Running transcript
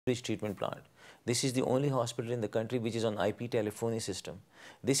sewage treatment plant. This is the only hospital in the country which is on IP telephony system.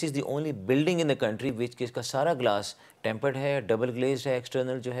 This is the only building in the country which کا سارا glass tempered ہے, double glazed ہے,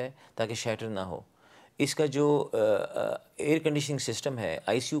 external جو ہے تاکہ shatter نہ ہو. اس کا جو ایئر کنڈیشننگ سسٹم ہے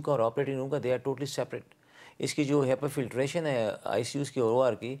آئی سی یو کا اور آپریٹنگ روم کا, دے آر ٹوٹلی سیپریٹ. اس کی جو ہیپا فلٹریشن ہے آئی سی یوز کی اور او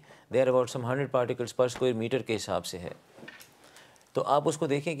آر کی, they are about some 100 particles per square metre کے حساب سے ہے. تو آپ اس کو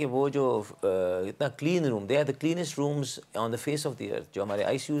دیکھیں کہ وہ جو اتنا clean room, they are the کلینسٹ rooms on the face of the ارتھ, جو ہمارے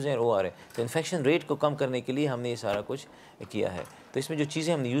آئی سی یوز ہیں اور او آر ہے. تو انفیکشن ریٹ کو کم کرنے کے لیے ہم نے یہ سارا کچھ کیا ہے. تو اس میں جو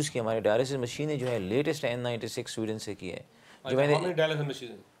چیزیں ہم نے یوز کی, ہمارے ڈائلسس مشینیں جو ہے لیٹسٹ N96 سویڈن سے کی ہے. جو میں نے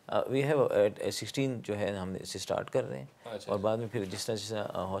وی ہیو 16 جو ہے ہم اسے اسٹارٹ کر رہے ہیں, اور بعد میں پھر جس طرح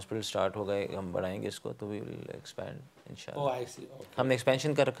ہاسپٹل اسٹارٹ ہو گئے ہم بڑھائیں گے اس کو, تو وی ول ایکسپینڈ انشاءاللہ. ہم نے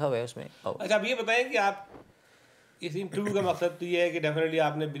ایکسپینشن کر رکھا ہوا ہے اس میں. اچھا آپ یہ بتائیں کہ آپ اس انٹرویو کا مقصد تو یہ ہے کہ ڈیفینیٹلی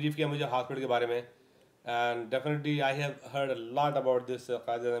آپ نے بریف کیا مجھے ہاسپٹل کے بارے میں, and definitely I have heard a lot about this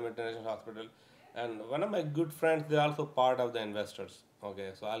Quaid Azam international hospital, and one of my good friends they are also part of the investors.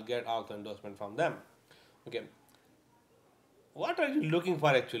 Okay, so I get also endorsement from them. Okay, what are you looking for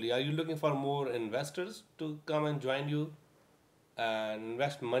actually? Are you looking for more investors to come and join you and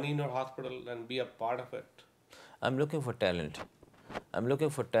invest money in your hospital and be a part of it? I'm looking for talent. I'm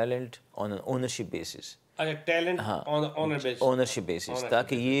looking for talent on an ownership basis. Okay, talent on the ownership basis.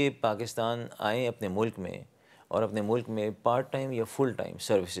 تاکہ یہ پاکستان آئیں اپنے ملک میں, اور اپنے ملک میں part time یا full time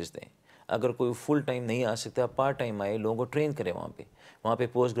services دیں. اگر کوئی فل ٹائم نہیں آ سکتا, پارٹ ٹائم آئے, لوگوں کو ٹرین کرے وہاں پہ. وہاں پہ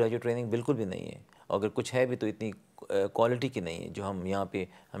پوسٹ گریجویٹ ٹریننگ بالکل بھی نہیں ہے, اگر کچھ ہے بھی تو اتنی کوالٹی کی نہیں ہے جو ہم یہاں پہ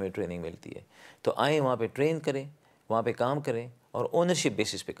ہمیں ٹریننگ ملتی ہے. تو آئیں وہاں پہ ٹرین کریں, وہاں پہ کام کریں, اور اونرشپ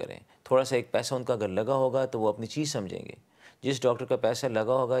بیسس پہ کریں. تھوڑا سا ایک پیسہ ان کا اگر لگا ہوگا تو وہ اپنی چیز سمجھیں گے. جس ڈاکٹر کا پیسہ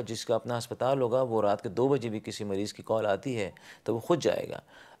لگا ہوگا, جس کا اپنا ہسپتال ہوگا, وہ رات کے 2 بجے بھی کسی مریض کی کال آتی ہے تو وہ خود جائے گا.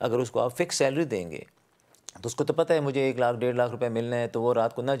 اگر اس کو آپ فکس سیلری دیں گے تو اس کو تو پتہ ہے مجھے 1 لاکھ 1.5 لاکھ روپے ملنا ہے, تو وہ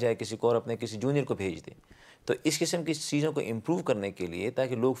رات کو نہ جائے, کسی کو اور اپنے کسی جونیئر کو بھیج دے. تو اس قسم کی چیزوں کو امپروو کرنے کے لیے,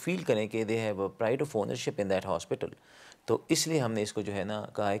 تاکہ لوگ فیل کریں کہ they have a pride of ownership in that hospital, تو اس لیے ہم نے اس کو جو ہے نا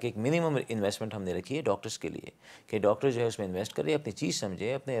کہا ہے کہ ایک منیمم انویسٹمنٹ ہم نے رکھی ہے ڈاکٹرز کے لیے, کہ ڈاکٹر جو ہے اس میں انویسٹ کرے, اپنی چیز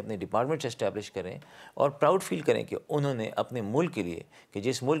سمجھے, اپنے ڈپارٹمنٹس اسٹیبلش کریں, اور پراؤڈ فیل کریں کہ انہوں نے اپنے ملک کے لیے, کہ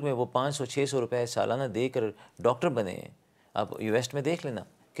جس ملک میں وہ 500-600 روپے سالانہ دے کر ڈاکٹر بنے ہیں. آپ ویسٹ میں دیکھ لینا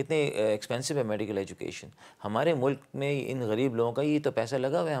کتنے ایکسپینسو ہے میڈیکل ایجوکیشن. ہمارے ملک میں ان غریب لوگوں کا یہ تو پیسہ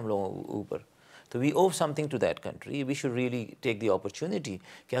لگا ہوا ہے ہم لوگوں اوپر. تو وی او some thing to that country. We should really take the opportunity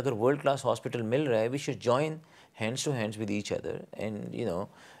کہ اگر ورلڈ کلاس ہاسپٹل مل رہا ہے, we should join hands to hands with each other and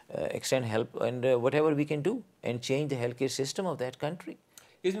extend help and whatever we can do and change the healthcare system of that country.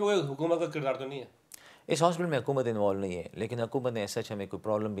 اس میں کوئی حکومت کا کردار تو نہیں ہے؟ اس ہاسپٹل میں حکومت انوالو نہیں ہے, لیکن حکومت نے ایسا ہمیں کوئی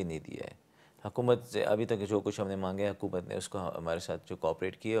پرابلم بھی نہیں دیا ہے. حکومت سے ابھی تک جو کچھ ہم نے مانگا ہے, حکومت نے اس کو ہمارے ساتھ جو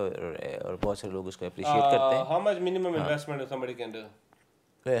کوآپریٹ کیا, اور بہت سے لوگ اس کو اپریشیٹ کرتے ہیں. How much minimum investment somebody can do?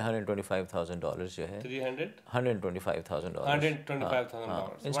 $125,000 جو ہے, 300? $125,000. $125,000.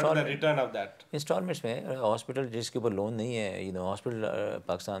 What is the return of that? Instalments میں. ہاسپٹل جس کے اوپر لون نہیں ہے, ہاسپٹل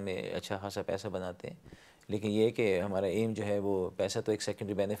پاکستان میں اچھا خاصا پیسہ بناتے ہیں, لیکن یہ کہ ہمارا ایم جو ہے وہ پیسہ تو ایک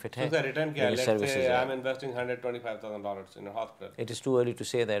سیکنڈری بینیفٹ ہے. So the return کیا ہے؟ Let's say I'm investing $125,000 in a hospital. It is too early to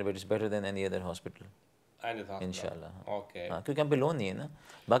say that, but it's better than any other hospital. انشاءاللہ. Okay. ہاں, کیونکہ ہم پہ لون نہیں ہے نا.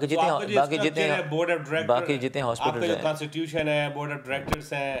 باقی جتنے ہاسپٹل آپ کا جو کانسٹیٹیوشن ہے, بورڈ آف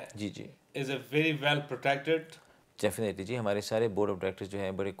ڈائریکٹرس ہیں, جی جی, از a very well protected. Definitely جی. ہمارے سارے بورڈ آف ڈائریکٹرز جو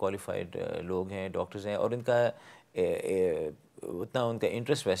ہیں بڑے کوالیفائڈ لوگ ہیں, ڈاکٹرز ہیں, اور ان کا اتنا ان کا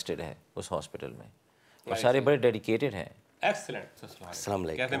انٹرسٹ ویسٹڈ ہے اس ہاسپٹل میں, اور سارے بڑے ڈیڈیکیٹڈ ہیں. ایکسلنٹ. السلام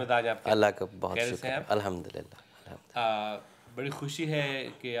علیکم. کیسے مزاج آپ کے؟ اللہ کا بہت شکر, الحمد للہ. بڑی خوشی ہے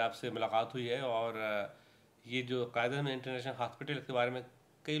کہ آپ سے ملاقات ہوئی ہے, اور یہ جو قائد اعظم انٹرنیشنل ہاسپٹل کے بارے میں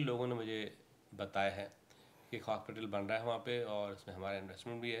کئی لوگوں نے مجھے بتایا ہے کہ ایک ہاسپٹل بن رہا ہے وہاں پہ, اور اس میں ہمارا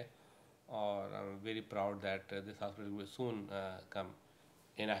انویسٹمنٹ بھی ہے, اور I am very proud that this hospital will soan come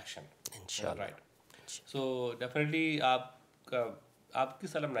in action. Right. So definitely آپ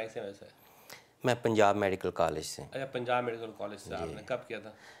کس المنائی سے ویسے؟ میں پنجاب میڈیکل کالج سے. اچھا, پنجاب میڈیکل کالج سے. آپ نے کب کیا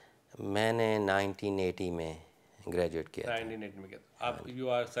تھا؟ میں نے 1980 میں گریجویٹ کیا تھا. 1980 میں کیا تھا. آپ you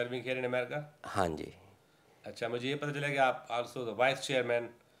are serving here in America? ہاں جی. اچھا, مجھے یہ پتہ چلا کہ آپ also the vice chairman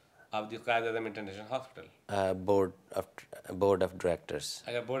of the Quaid Azam international hospital. Board of directors.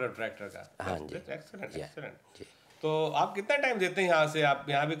 اچھا, بورڈ آف ڈائریکٹر کا. ہاں جی. Excellent excellent. تو آپ کتنا ٹائم دیتے ہیں یہاں سے؟ آپ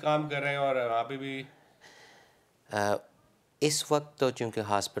یہاں بھی کام کر رہے ہیں اور وہاں پہ بھی؟ اس وقت تو چونکہ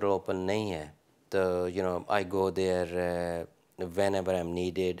ہاسپٹل اوپن نہیں ہے, تو I go there whenever I'm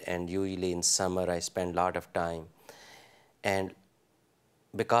needed, and usually in summer I spend lot of time, and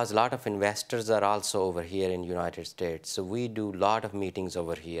because lot of investors are also over here in United States, so we do lot of meetings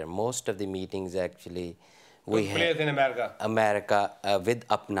over here. Most of the meetings actually We Took had place in America. America with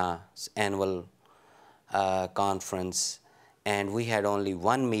APNA's annual conference, and we had only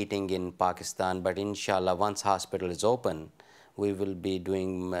one meeting in Pakistan, but inshallah, once hospital is open, we will be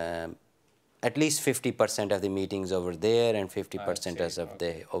doing at least 50% of the meetings over there and I 50% see. as of Okay.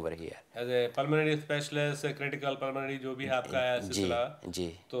 the over here. As a pulmonary specialist, critical pulmonary जो भी आपका है जी सिलसिला,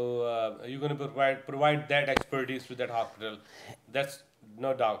 जी तो you're going to provide that expertise to that hospital. That's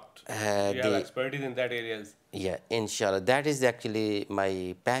no doubt. You have the expertise in that areas. yeah, inshallah. That is actually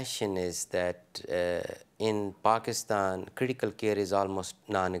my passion, is that in Pakistan, critical care is almost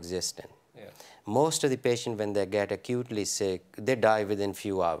non-existent. Yes. Most of the patients, when they get acutely sick, they die within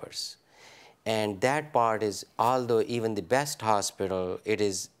few hours. And that part is, although even the best hospital, it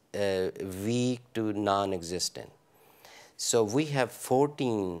is weak to non-existent. So we have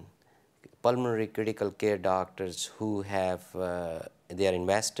 14 pulmonary critical care doctors who have, they are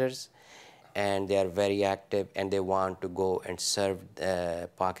investors, and they are very active, and they want to go and serve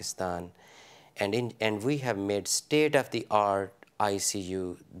Pakistan. And we have made state-of-the-art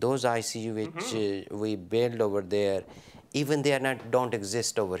ICU. Those ICU which we build over there, even they are not, don't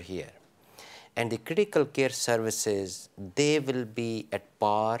exist over here. And the critical care services, they will be at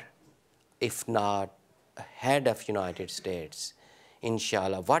par, if not ahead of United States.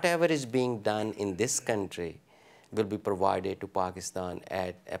 Inshallah, whatever is being done in this country will be provided to Pakistan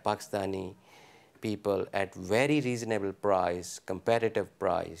at Pakistani people at very reasonable price, competitive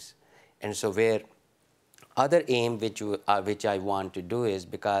price. And so where other aim which I want to do is,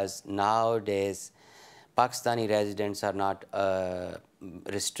 because nowadays Pakistani residents are not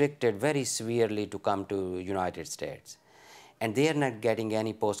restricted very severely to come to United States, and they are not getting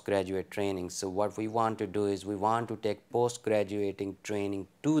any postgraduate training. So what we want to do is we want to take postgraduating training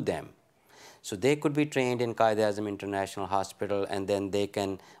to them. So they could be trained in Qaid-e-Azam International Hospital, and then they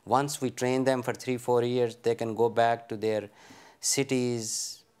can, once we train them for 3-4 years, they can go back to their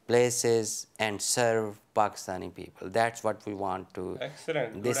cities, places, and serve Pakistani people. That's what we want to.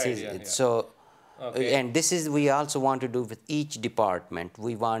 Excellent. Good This is idea. it. Yeah. So, Okay. and this is we also want to do with each department.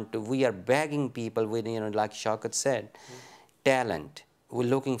 We are begging people with, like Shaukat said, talent. We're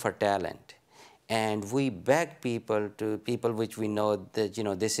looking for talent. And we beg people which we know that,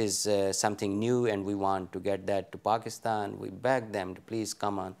 this is something new and we want to get that to Pakistan. We beg them to please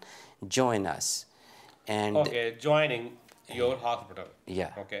come on, join us. And Okay, joining your hospital.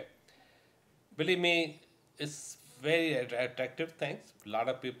 yeah. Okay. Believe me, it's very attractive things. A lot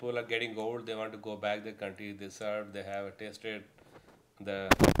of people are getting old. They want to go back the country they served. They have tasted the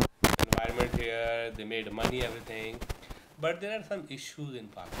environment here. They made money, everything. But there are some issues in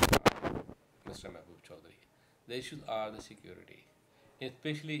Pakistan, Mr. Mehboob Chaudhry. The issues are the security,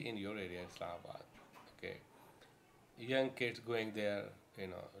 especially in your area, Islamabad. Okay, young kids going there,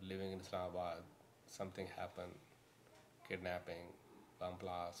 living in Islamabad, something happened, kidnapping, bomb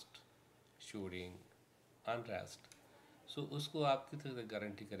blast, shooting, unrest. So उसको आप किस तरह से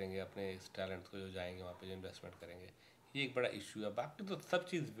guarantee करेंगे अपने इस talent को, जो जाएंगे वहाँ पे जो इन्वेस्टमेंट करेंगे, ये एक बड़ा इशू है. बाकी तो सब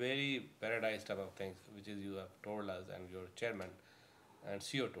चीज़ very paradise type of things which is you have told us and your chairman and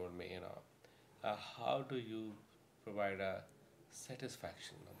CEO told me, how do you provide a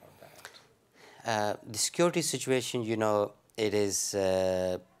satisfaction about that? The security situation, it is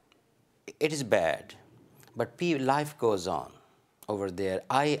bad, but life goes on over there.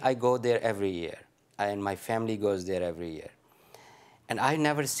 I go there every year, and my family goes there every year. And I've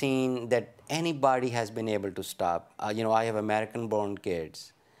never seen that anybody has been able to stop. I have American-born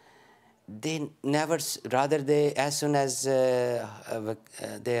kids. They never, rather they, as soon as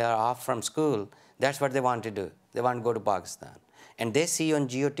they are off from school, that's what they want to do. They want to go to Pakistan. And they see on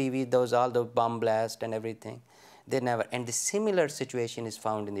GeoTV all the bomb blast and everything. They never, and the similar situation is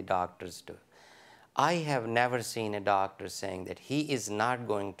found in the doctors too. I have never seen a doctor saying that he is not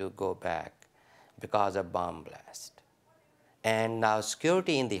going to go back because of bomb blast. And now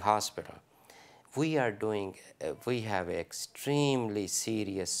security in the hospital. We have extremely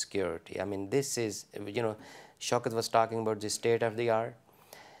serious security. I mean, this is, Shaukat was talking about the state of the art.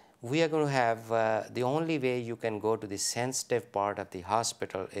 We are going to have, the only way you can go to the sensitive part of the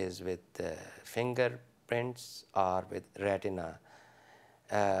hospital is with fingerprints or with retina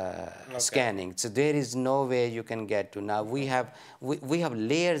scanning. So there is no way you can get to. Now we have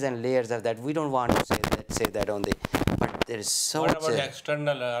layers and layers of that. We don't want to say that only, but there is so What much. about the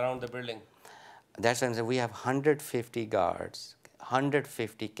external around the building? That's why I'm saying we have 150 guards,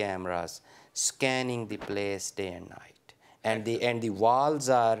 150 cameras scanning the place day and night, and the walls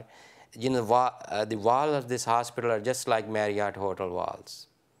are, the walls of this hospital are just like Marriott hotel walls.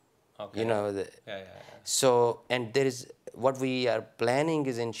 Okay. Yeah. So, and there is, what we are planning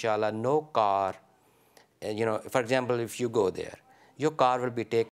is, inshallah, no car you know, for example, if you go there, your car will be taken